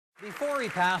Before he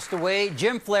passed away,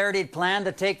 Jim Flaherty had planned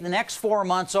to take the next 4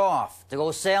 months off, to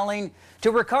go sailing,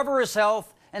 to recover his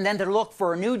health, and then to look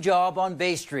for a new job on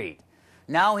Bay Street.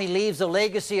 Now he leaves a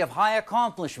legacy of high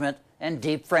accomplishment and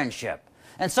deep friendship.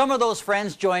 And some of those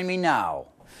friends join me now.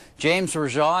 James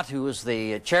Rajat, who was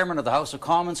the chairman of the House of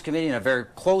Commons Committee and a very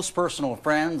close personal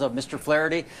friend of Mr.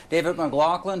 Flaherty. David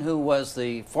McLaughlin, who was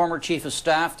the former chief of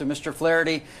staff to Mr.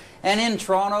 Flaherty. And in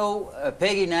Toronto,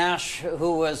 Peggy Nash,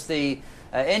 who was the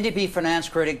NDP finance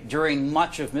critic during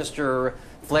much of Mr.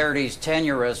 Flaherty's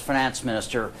tenure as finance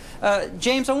minister.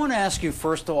 James, I want to ask you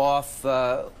first off,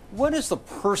 what is the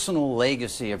personal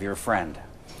legacy of your friend?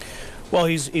 Well,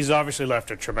 he's obviously left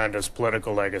a tremendous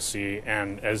political legacy,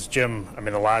 and as Jim, I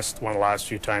mean, one of the last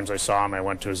few times I saw him, I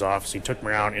went to his office, he took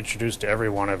me around, introduced to every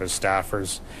one of his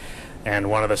staffers, and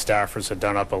one of the staffers had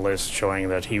done up a list showing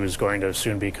that he was going to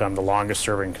soon become the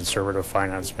longest-serving Conservative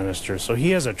finance minister. So he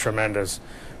has a tremendous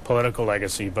political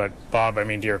legacy. But Bob, I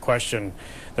mean, to your question,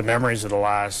 the memories of the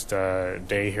last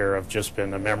day here have just been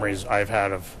the memories I've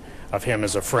had of him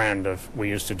as a friend. We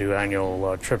used to do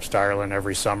annual trips to Ireland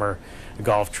every summer,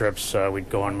 golf trips.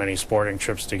 We'd go on many sporting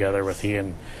trips together with he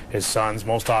and his sons,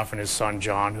 most often his son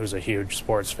John, who's a huge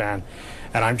sports fan.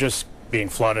 And I'm just being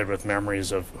flooded with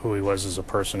memories of who he was as a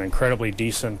person. Incredibly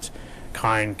decent,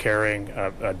 kind, caring,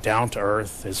 down to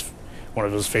earth. One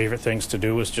of his favorite things to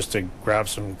do was just to grab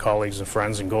some colleagues and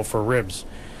friends and go for ribs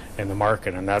in the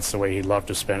market, and that's the way he loved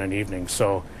to spend an evening.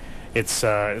 So it's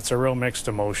a real mixed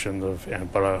emotion,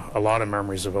 but a lot of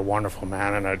memories of a wonderful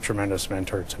man and a tremendous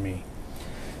mentor to me.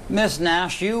 Ms.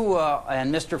 Nash, you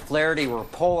and Mr. Flaherty were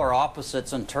polar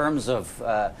opposites in terms of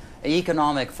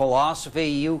economic philosophy.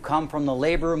 You come from the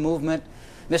labor movement.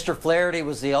 Mr. Flaherty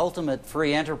was the ultimate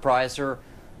free enterpriser,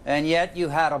 and yet you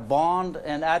had a bond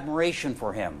and admiration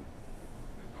for him.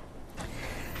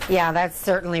 Yeah, that's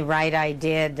certainly right. I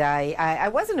did. I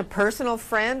wasn't a personal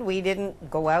friend. We didn't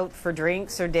go out for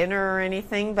drinks or dinner or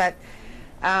anything, but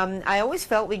I always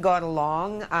felt we got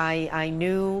along. I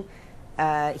knew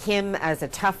him as a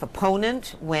tough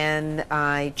opponent. When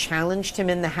I challenged him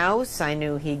in the House, I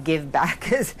knew he'd give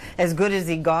back as good as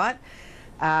he got.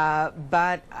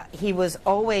 But he was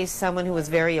always someone who was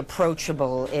very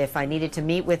approachable. If I needed to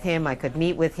meet with him, I could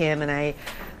meet with him, and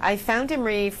I found him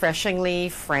refreshingly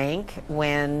frank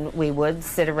when we would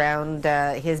sit around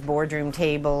his boardroom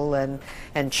table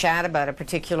and chat about a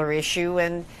particular issue.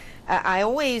 And I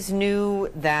always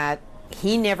knew that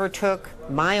he never took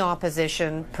my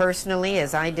opposition personally,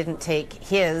 as I didn't take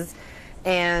his,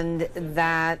 and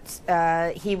that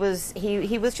he was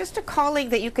just a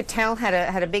colleague that you could tell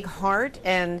had a big heart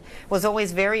and was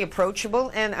always very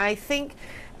approachable. And I think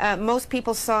most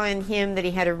people saw in him that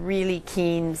he had a really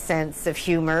keen sense of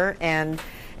humor, and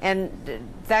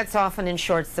that's often in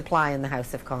short supply in the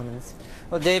House of Commons.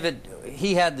 Well, David,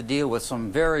 he had to deal with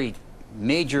some very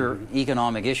major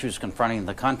economic issues confronting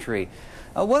the country.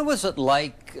 What was it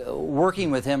like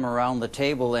working with him around the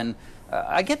table? And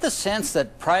I get the sense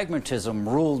that pragmatism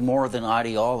ruled more than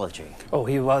ideology. Oh,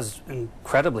 he was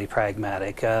incredibly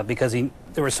pragmatic because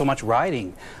there was so much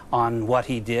riding on what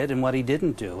he did and what he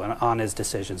didn't do on his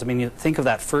decisions. I mean, you think of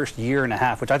that first year and a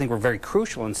half, which I think were very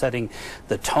crucial in setting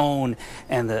the tone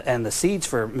and the seeds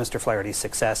for Mr. Flaherty's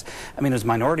success. I mean, it was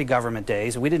minority government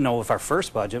days. We didn't know if our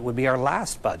first budget would be our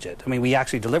last budget. I mean, we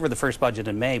actually delivered the first budget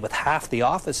in May with half the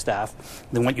office staff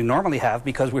than what you normally have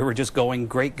because we were just going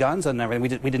great guns on everything.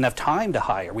 We didn't have time to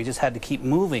hire. We just had to keep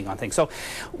moving on things. So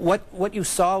what you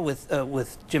saw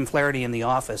with Jim Flaherty in the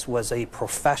office was a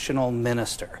professional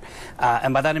minister.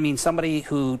 And by that I mean somebody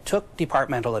who took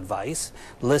departmental advice,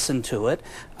 listened to it,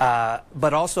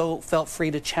 but also felt free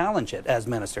to challenge it as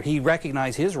minister. He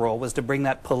recognized his role was to bring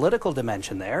that political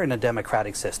dimension there in a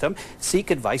democratic system, seek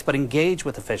advice, but engage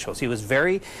with officials. He was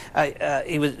very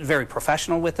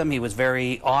professional with them. He was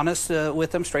very honest with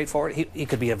them, straightforward. He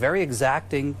could be a very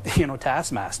exacting,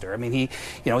 taskmaster. I mean, he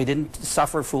didn't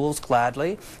suffer fools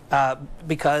gladly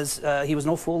because he was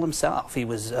no fool himself. He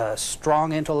was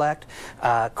strong intellect,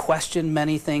 questioned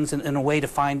many things in a way to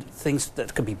find things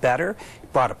that could be better,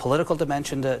 brought a political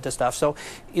dimension to stuff. So,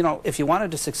 if you wanted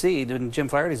to succeed in Jim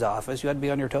Flaherty's office, you had to be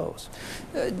on your toes.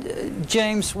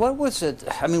 James, what was it?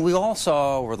 I mean, we all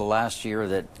saw over the last year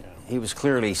that he was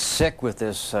clearly sick with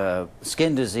this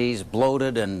skin disease,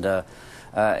 bloated, and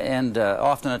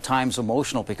often at times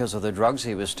emotional because of the drugs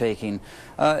he was taking.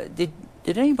 Did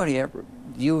anybody ever,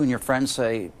 you and your friends,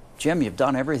 say, Jim, you've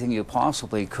done everything you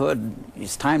possibly could.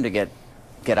 It's time to get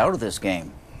out of this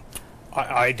game?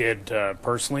 I did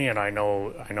personally, and I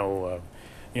know,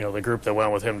 the group that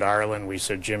went with him to Ireland. We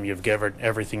said, Jim, you've given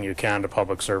everything you can to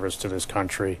public service to this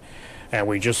country. And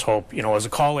we just hope, you know, as a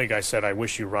colleague, I said, I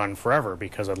wish you run forever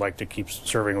because I'd like to keep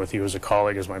serving with you as a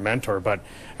colleague, as my mentor. But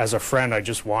as a friend, I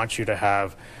just want you to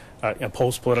have a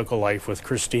post-political life with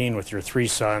Christine, with your 3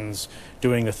 sons,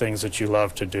 doing the things that you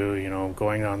love to do, you know,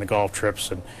 going on the golf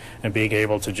trips and being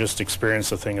able to just experience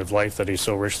the thing of life that he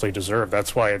so richly deserved.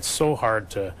 That's why it's so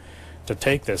hard to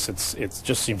take this. It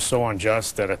just seems so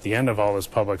unjust that at the end of all his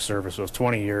public service, those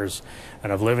 20 years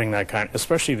and of living that kind,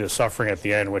 especially the suffering at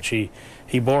the end, which he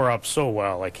bore up so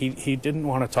well. Like he didn't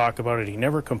want to talk about it. He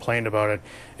never complained about it.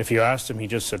 If you asked him, he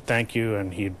just said thank you,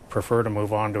 and he'd prefer to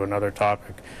move on to another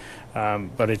topic.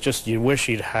 But it just, you wish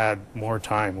he'd had more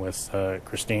time with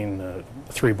Christine, the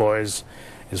 3 boys,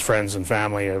 his friends and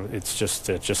family. It just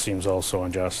seems all so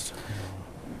unjust.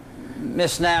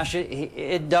 Miss Nash,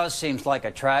 it does seem like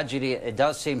a tragedy. It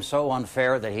does seem so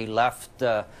unfair that he left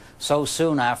so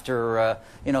soon after,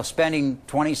 you know, spending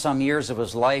 20-some years of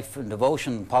his life in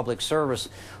devotion to public service.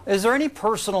 Is there any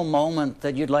personal moment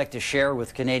that you'd like to share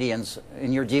with Canadians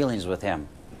in your dealings with him?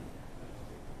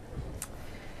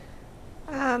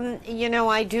 You know,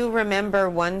 I do remember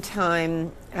one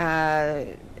time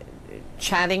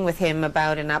chatting with him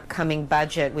about an upcoming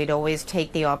budget. We'd always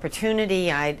take the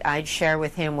opportunity. I'd share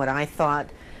with him what I thought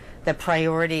the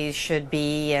priorities should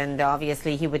be, and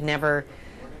obviously he would never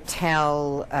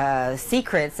tell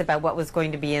secrets about what was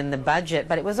going to be in the budget,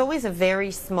 but it was always a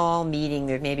very small meeting.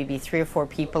 There'd maybe be 3 or 4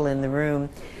 people in the room,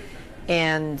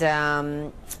 and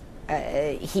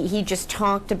he just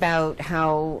talked about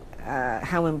how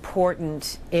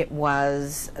important it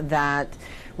was that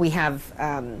we have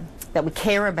that we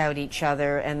care about each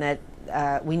other, and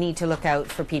that we need to look out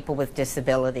for people with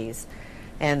disabilities.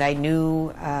 And I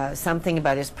knew something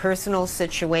about his personal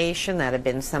situation. That had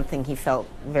been something he felt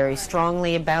very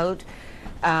strongly about.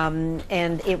 And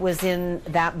it was in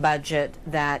that budget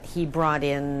that he brought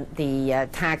in the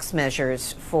tax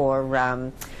measures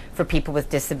for people with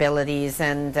disabilities.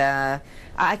 And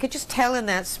I could just tell in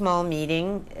that small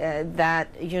meeting that,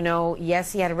 you know,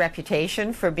 yes, he had a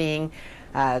reputation for being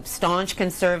staunch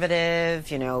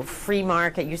conservative, you know, free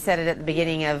market. You said it at the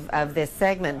beginning of this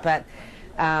segment, but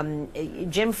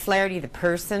Jim Flaherty, the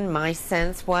person, my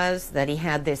sense was that he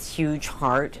had this huge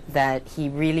heart, that he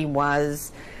really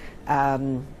was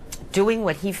doing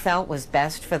what he felt was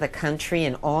best for the country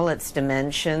in all its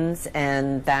dimensions,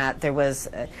 and that there was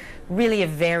really a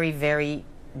very, very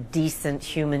decent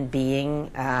human being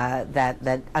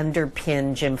that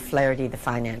underpinned Jim Flaherty, the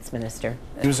finance minister.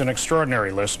 He was an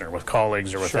extraordinary listener with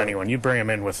colleagues or with anyone. You'd bring him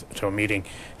in to a meeting,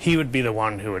 he would be the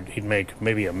one he'd make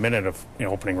maybe a minute of, you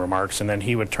know, opening remarks, and then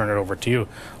he would turn it over to you.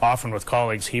 Often with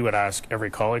colleagues, he would ask every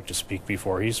colleague to speak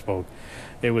before he spoke.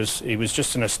 He was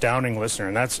just an astounding listener,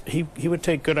 and he would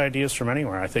take good ideas from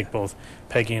anywhere. I think both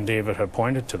Peggy and David have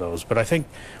pointed to those. But I think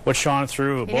what shone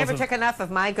through... He never took enough of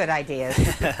my good ideas.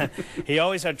 He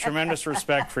always had tremendous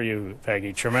respect for you,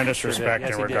 Peggy, tremendous respect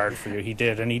and regard for you. He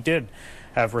did, and he did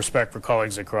have respect for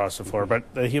colleagues across the floor.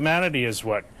 But the humanity is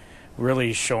what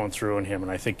really shone through in him,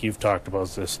 and I think you've talked about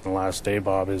this in the last day,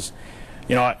 Bob, is...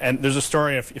 You know, and there's a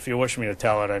story, if you wish me to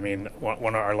tell it. I mean,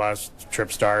 one of our last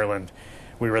trips to Ireland,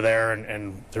 we were there,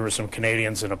 and there were some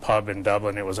Canadians in a pub in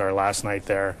Dublin. It was our last night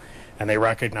there, and they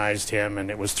recognized him,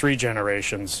 and it was 3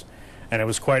 generations, and it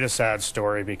was quite a sad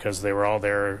story because they were all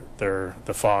there.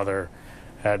 The father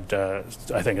had,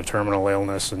 I think, a terminal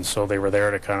illness, and so they were there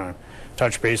to kind of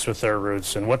touch base with their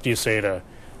roots. And what do you say to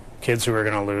kids who are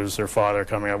going to lose their father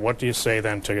coming up? What do you say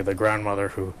then to the grandmother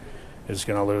who is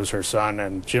going to lose her son?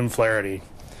 And Jim Flaherty,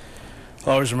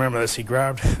 I'll always remember this, he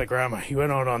grabbed the grandma, he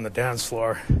went out on the dance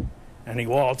floor, and he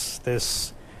waltzed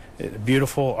this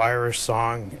beautiful Irish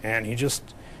song, and he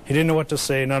didn't know what to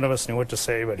say. None of us knew what to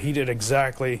say, but he did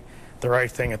exactly the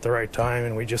right thing at the right time,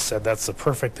 and we just said that's the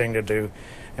perfect thing to do.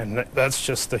 And that's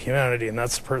just the humanity, and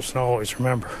that's the person I'll always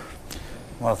remember.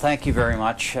 Well, thank you very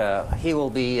much. He will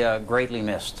be greatly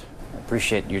missed. I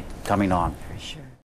appreciate you coming on. For sure.